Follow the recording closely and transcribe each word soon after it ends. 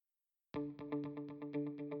Welcome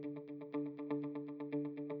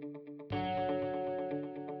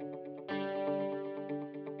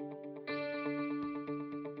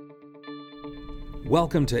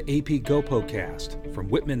to AP GoPoCast from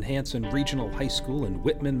Whitman-Hanson Regional High School in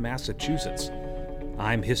Whitman, Massachusetts.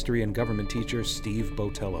 I'm history and government teacher Steve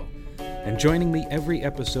Botello, and joining me every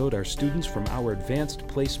episode are students from our Advanced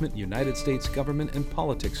Placement United States Government and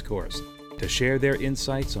Politics course to share their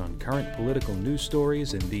insights on current political news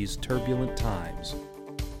stories in these turbulent times.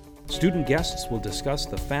 Student guests will discuss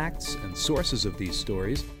the facts and sources of these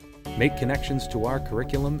stories, make connections to our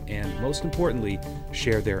curriculum, and most importantly,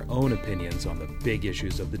 share their own opinions on the big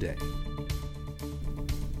issues of the day.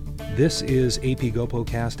 This is AP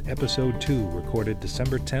GoPoCast Episode 2, recorded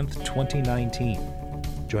December 10th, 2019.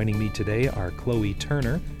 Joining me today are Chloe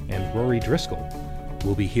Turner and Rory Driscoll.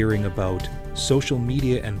 We'll be hearing about social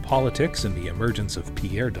media and politics and the emergence of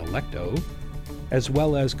Pierre Delecto, as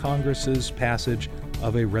well as Congress's passage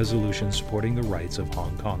of a resolution supporting the rights of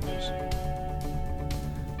Hong Kongers.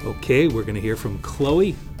 Okay, we're going to hear from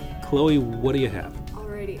Chloe. Chloe, what do you have?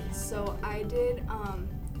 Alrighty, so I did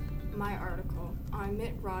my article on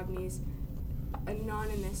Mitt Romney's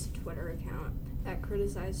anonymous Twitter account that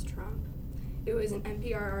criticized Trump. It was an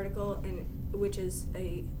NPR article, which is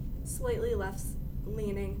a slightly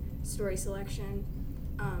left-leaning story selection.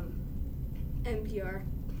 NPR.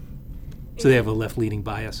 So they have a left-leaning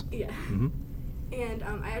bias? Yeah. Mm-hmm. And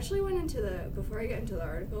I actually went into before I get into the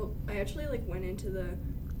article, I actually went into the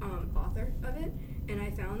author of it, and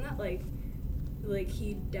I found that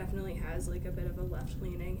he definitely has a bit of a left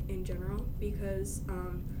leaning in general, because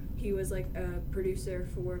he was a producer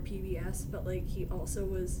for PBS, but he also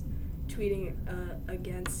was tweeting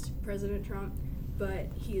against President Trump,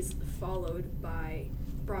 but he's followed by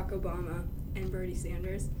Barack Obama and Bernie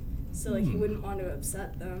Sanders, so he wouldn't want to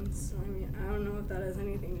upset them. So I mean, I don't know if that has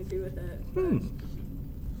anything to do with it.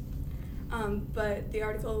 But the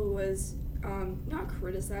article was not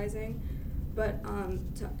criticizing, but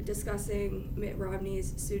discussing Mitt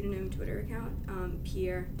Romney's pseudonym Twitter account,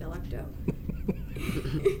 Pierre Delecto.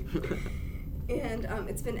 And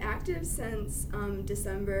it's been active since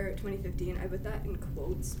December 2015. I put that in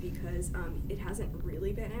quotes because it hasn't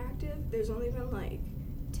really been active. There's only been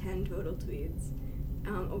 10 total tweets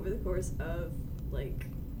over the course of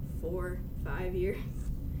 4-5 years.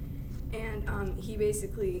 And he's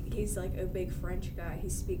a big French guy. He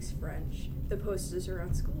speaks French. The posters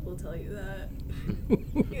around school will tell you that.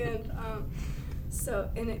 And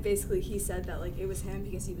he said that it was him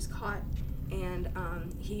because he was caught, and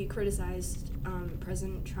he criticized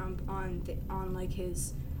President Trump on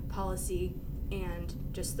his policy and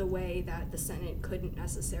just the way that the Senate couldn't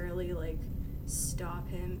necessarily stop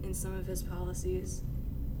him in some of his policies.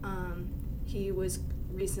 He was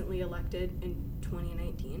recently elected in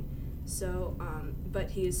 2019. So, but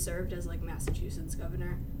he has served as Massachusetts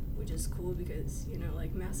governor, which is cool because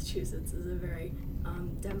Massachusetts is a very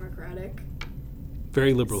democratic,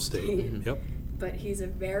 very liberal state. Mm-hmm. Yep. But he's a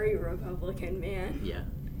very Republican man. Yeah.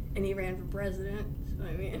 And he ran for president. So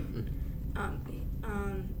I mean,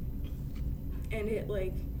 and it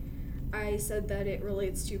I said that it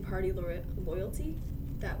relates to party loyalty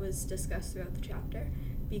that was discussed throughout the chapter,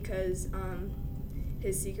 because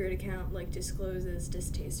his secret account discloses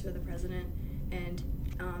distaste for the president, and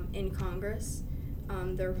in Congress,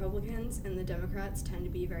 the Republicans and the Democrats tend to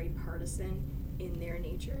be very partisan in their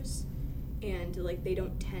natures, and they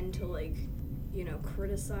don't tend to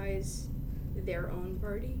criticize their own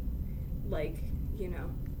party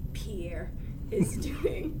Pierre is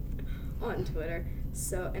doing on Twitter.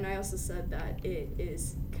 So, and I also said that it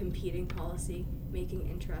is competing policy making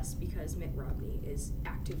interests, because Mitt Romney is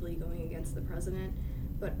actively going against the president,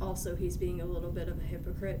 but also he's being a little bit of a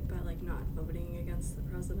hypocrite by not voting against the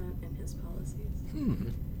president and his policies.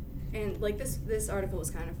 And this article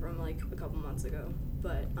was kind of from a couple months ago,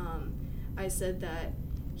 but I said that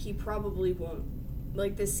he probably won't,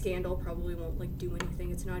 this scandal probably won't do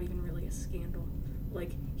anything. It's not even really a scandal.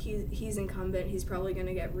 He's incumbent. He's probably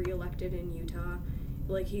gonna get reelected in Utah.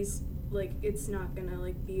 It's not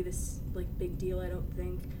gonna be this big deal, I don't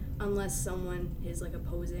think, unless someone is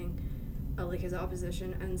opposing, his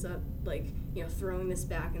opposition ends up throwing this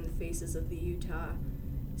back in the faces of the Utah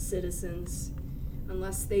citizens,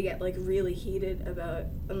 unless they get really heated about,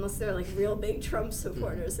 unless they're real big Trump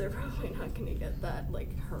supporters, they're probably not gonna get that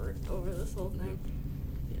hurt over this whole thing.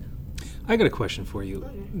 Yeah. I got a question for you.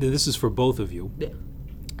 Okay. This is for both of you. Yeah.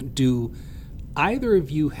 Do either of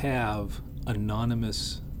you have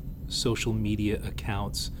anonymous social media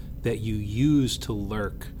accounts that you use to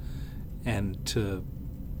lurk and to,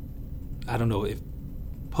 I don't know, if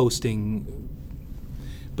posting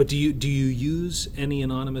But do you use any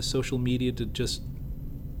anonymous social media to just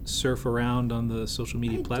surf around on the social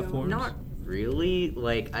media I don't. platforms? Not really.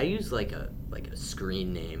 Like, I use like a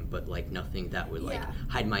screen name, but like nothing that would like Yeah.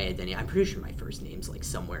 hide my identity. I'm pretty sure my first name's like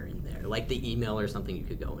somewhere in there, like the email or something. You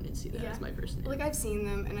could go in and see that Yeah. as my first name. Like, I've seen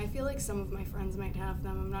them, and I feel like some of my friends might have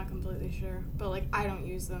them. I'm not completely sure. But, like, I don't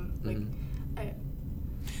use them. Like,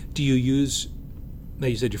 Do you use, now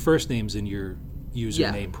you said your first name's in your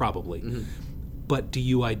username, probably, but do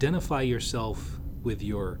you identify yourself with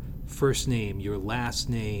your first name, your last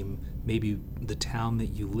name, maybe the town that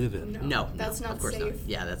you live in? No, that's not of course safe. not.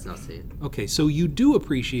 Yeah, that's not safe. Okay, so you do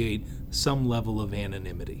appreciate some level of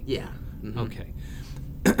anonymity. Yeah. Mhm. Okay.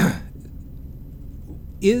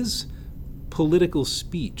 Is political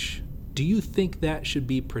speech, do you think that should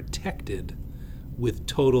be protected with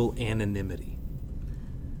total anonymity?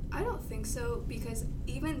 I don't think so, because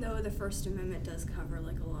even though the First Amendment does cover,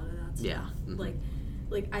 like, a lot of that stuff, Yeah. Mhm.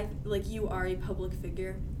 like you are a public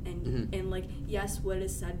figure, and and like, yes, what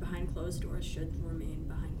is said behind closed doors should remain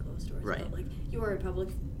behind closed doors. Right. But like, you are a public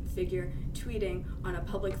figure tweeting on a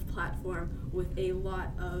public platform with a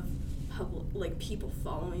lot of people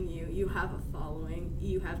following you. You have a following.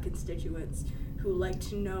 You have constituents who like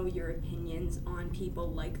to know your opinions on people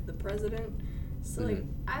like the president. So like,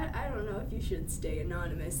 I don't know if you should stay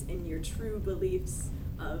anonymous in your true beliefs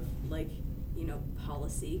of, like, you know,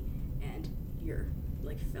 policy and your,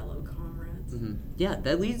 like, fellow comrades. Yeah,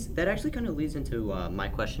 that actually kind of leads into my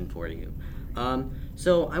question for you.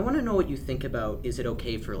 So I want to know what you think about, is it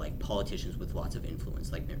okay for like politicians with lots of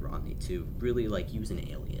influence like Mitt Romney to really like use an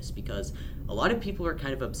alias? Because a lot of people are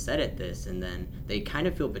kind of upset at this, and then they kind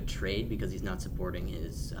of feel betrayed because he's not supporting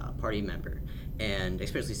his party member, and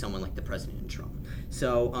especially someone like the President Trump.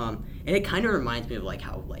 So, and it kind of reminds me of like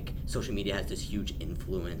how like social media has this huge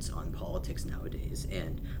influence on politics nowadays,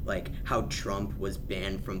 and like how Trump was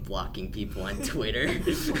banned from blocking people on Twitter.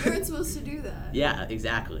 We weren't supposed to do that. Yeah,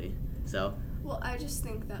 exactly. So, Well, I just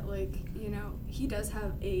think that, like, you know, he does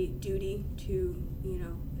have a duty to, you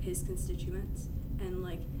know, his constituents. And,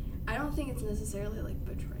 like, I don't think it's necessarily, like,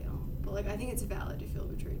 betrayal. But, like, I think it's valid to feel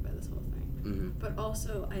betrayed by this whole thing. But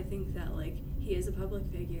also, I think that, like, he is a public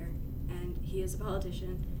figure, and he is a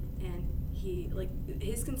politician, and he, like,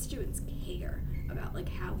 his constituents care about, like,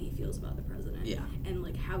 how he feels about the president. Yeah. And,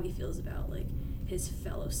 like, how he feels about, like, his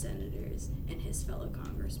fellow senators and his fellow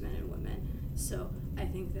congressmen and women. So I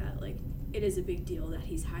think that, like, it is a big deal that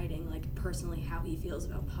he's hiding, like, personally how he feels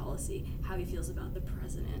about policy, how he feels about the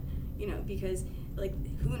president, you know, because, like,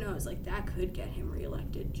 who knows, like, that could get him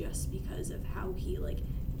reelected just because of how he, like,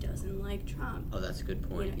 doesn't like Trump. oh, that's a good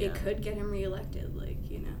point. You know, it could get him reelected, like,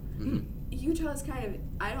 you know. Utah's kind of,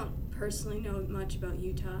 I don't personally know much about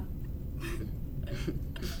Utah.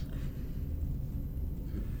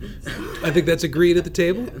 I think that's agreed at the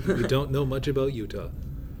table. We don't know much about Utah.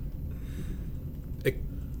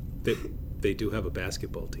 They do have a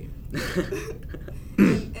basketball team.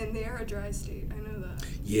 and they are a dry state, I know that.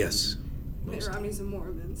 Yes. Mitt Romney's a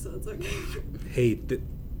Mormon, so it's like... Hey,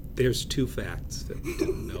 there's two facts that we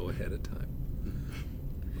didn't know ahead of time.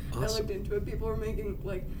 I Awesome. looked into it. People were making,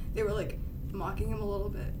 like, they were, like, mocking him a little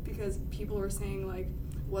bit because people were saying, like,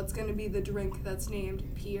 what's going to be the drink that's named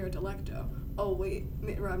Pierre Delecto? Oh, wait,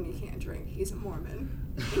 Mitt Romney can't drink. He's a Mormon.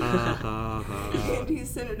 And he's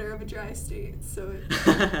senator of a dry state. So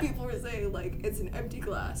people were saying, like, it's an empty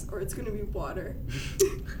glass or it's going to be water.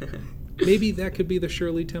 Maybe that could be the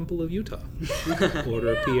Shirley Temple of Utah.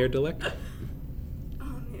 Order of Pierre Delecto. Oh,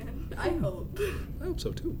 man. I hope. I hope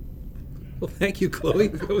so, too. Well, thank you, Chloe.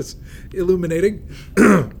 That was illuminating.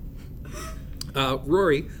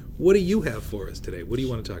 Rory, what do you have for us today? What do you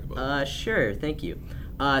want to talk about? Sure, thank you.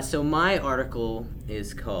 So my article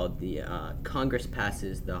is called the Congress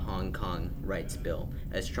Passes the Hong Kong Rights Bill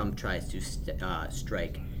as Trump Tries to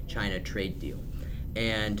Strike China Trade Deal.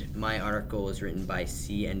 And my article is written by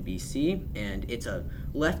CNBC, and it's a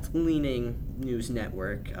left-leaning news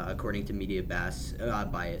network, according to media bias,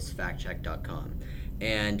 factcheck.com.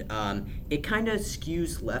 And it kind of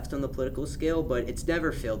skews left on the political scale, but it's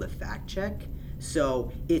never failed a fact check,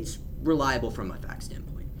 so it's reliable from a fact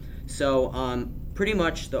standpoint. So pretty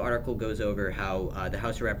much the article goes over how the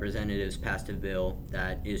House of Representatives passed a bill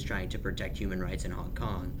that is trying to protect human rights in Hong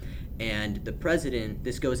Kong. And the president,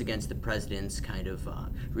 this goes against the president's kind of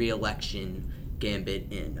re-election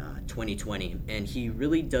gambit in 2020, and he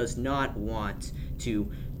really does not want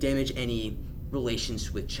to damage any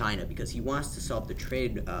relations with China because he wants to solve the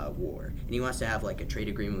trade war, and he wants to have like a trade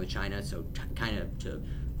agreement with China, so kind of to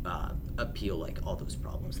appeal like all those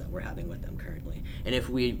problems that we're having with them currently. And if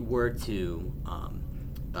we were to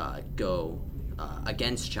go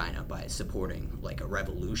against China by supporting like a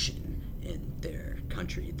revolution in their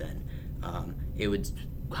country, then it would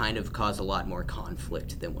kind of cause a lot more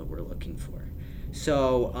conflict than what we're looking for.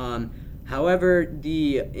 So, however,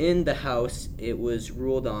 in the House, it was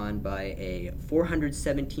ruled on by a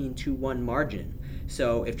 417-1 margin.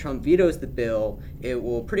 So if Trump vetoes the bill, it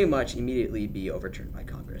will pretty much immediately be overturned by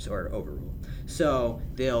Congress or overruled. So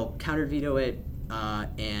they'll counter veto it,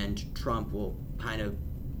 and Trump will kind of,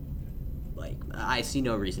 like, I see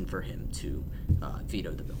no reason for him to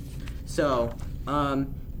veto the bill. So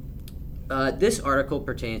this article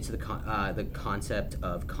pertains to the concept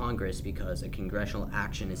of Congress because a congressional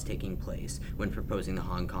action is taking place when proposing the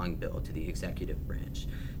Hong Kong bill to the executive branch.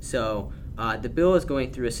 So the bill is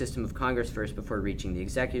going through a system of Congress first before reaching the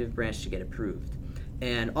executive branch to get approved.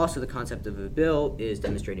 And also the concept of a bill is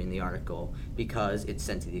demonstrated in the article because it's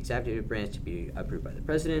sent to the executive branch to be approved by the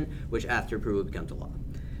president, which after approval becomes a law.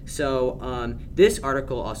 So this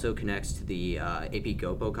article also connects to the AP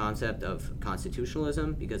GOPO concept of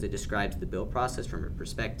constitutionalism because it describes the bill process from a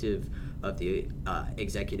perspective of the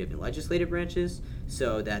executive and legislative branches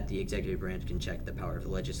so that the executive branch can check the power of the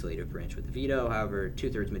legislative branch with a veto. However,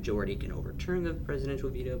 2/3 majority can overturn the presidential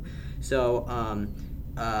veto. So,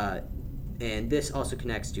 and this also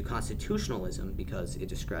connects to constitutionalism because it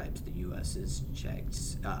describes the U.S.'s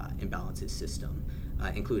checks and balances system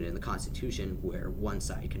included in the Constitution where one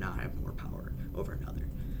side cannot have more power over another.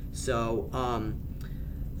 So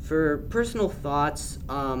for personal thoughts,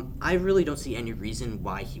 I really don't see any reason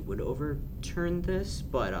why he would overturn this,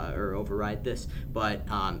 or override this, but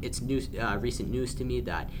it's recent news to me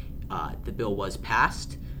that the bill was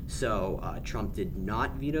passed, so Trump did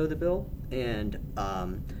not veto the bill, and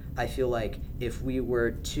I feel like if we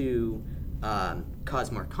were to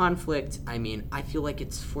cause more conflict, I feel like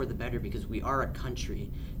it's for the better because we are a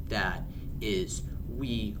country that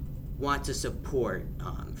we want to support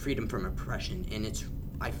freedom from oppression, and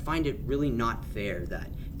I find it really not fair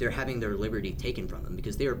that they're having their liberty taken from them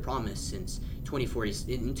because they were promised since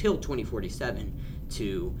 2040 until 2047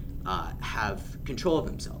 to have control of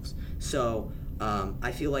themselves. So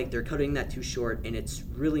I feel like they're cutting that too short, and it's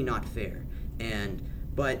really not fair.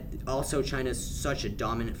 But also China's such a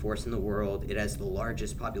dominant force in the world. It has the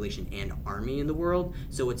largest population and army in the world,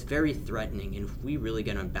 so it's very threatening. And if we really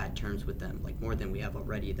get on bad terms with them, like more than we have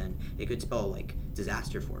already, then it could spell like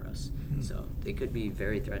disaster for us. So they could be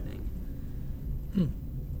very threatening.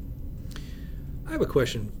 I have a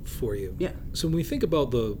question for you. Yeah. So when we think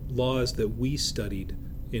about the laws that we studied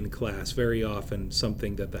in class, very often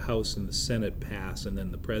something that the House and the Senate pass and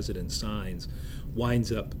then the president signs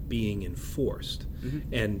winds up being enforced.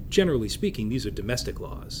 Mm-hmm. And generally speaking, these are domestic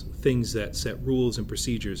laws, things that set rules and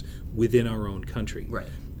procedures within our own country. Right.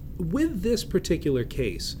 With this particular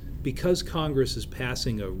case, because Congress is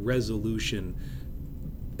passing a resolution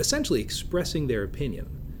essentially expressing their opinion,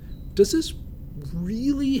 does this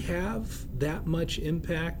really have that much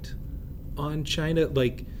impact on China?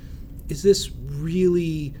 Like, is this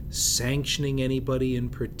really sanctioning anybody in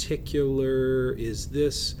particular? Is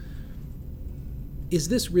this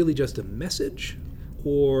really just a message,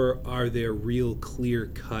 or are there real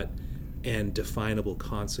clear-cut and definable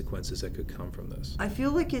consequences that could come from this? I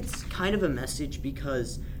feel like it's kind of a message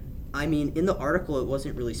because, in the article it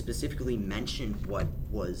wasn't really specifically mentioned what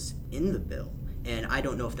was in the bill, and I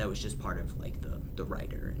don't know if that was just part of like the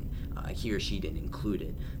writer and he or she didn't include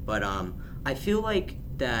it. But I feel like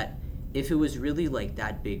that if it was really like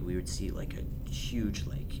that big, we would see like a huge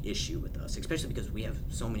like issue with us, especially because we have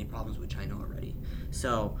so many problems with China already.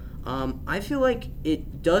 So I feel like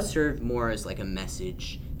it does serve more as like a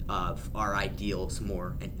message of our ideals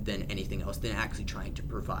more than anything else, than actually trying to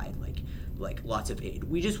provide like lots of aid.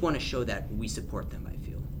 We just want to show that we support them, I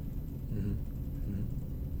feel. Mm-hmm.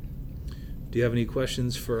 Mm-hmm. Do you have any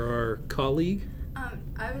questions for our colleague?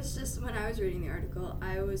 When I was reading the article,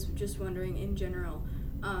 I was just wondering in general,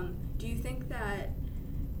 do you think that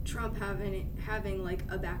Trump having like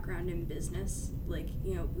a background in business, like,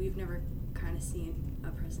 we've never kind of seen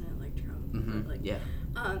a president like Trump. Mm-hmm. Like, yeah.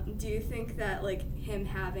 Do you think that like him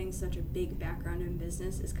having such a big background in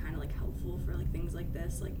business is kind of like helpful for like things like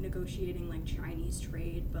this, like negotiating like Chinese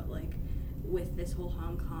trade, but like with this whole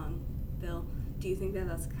Hong Kong bill? Do you think that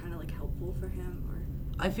that's kind of like helpful for him, or?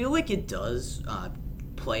 I feel like it does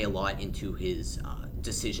play a lot into his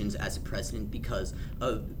decisions as a president because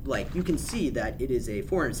of, like, you can see that it is a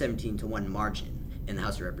 417-1 margin in the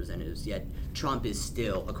House of Representatives, yet Trump is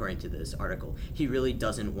still, according to this article, he really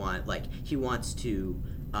doesn't want, like, he wants to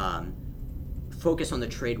focus on the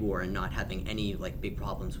trade war and not having any, like, big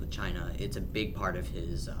problems with China. It's a big part of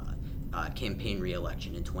his campaign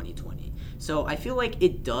re-election in 2020. So I feel like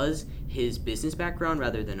it does, his business background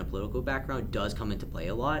rather than a political background does come into play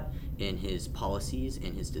a lot in his policies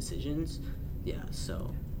and his decisions. Yeah,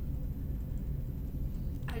 so.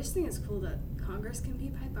 I just think it's cool that Congress can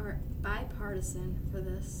be bipartisan for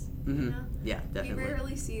this. Mm-hmm. You know? Yeah, definitely. You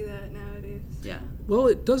rarely see that nowadays. Yeah. Well,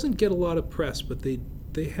 it doesn't get a lot of press, but they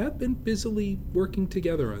have been busily working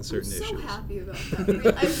together on certain I'm so issues. happy about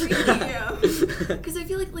that. I really am. Because I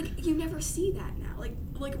feel like you never see that now.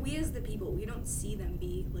 Like we as the people, we don't see them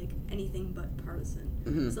be like anything but partisan.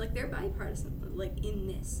 Mm-hmm. So like they're bipartisan, but like in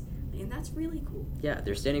this, and that's really cool. Yeah,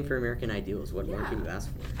 they're standing for American ideals. What more can you ask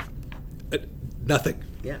for? Nothing.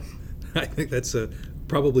 Yeah. I think that's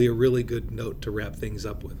probably a really good note to wrap things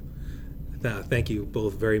up with. Thank you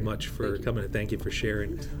both very much for coming, and thank you for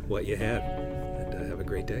sharing what you had. And have a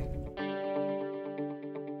great day.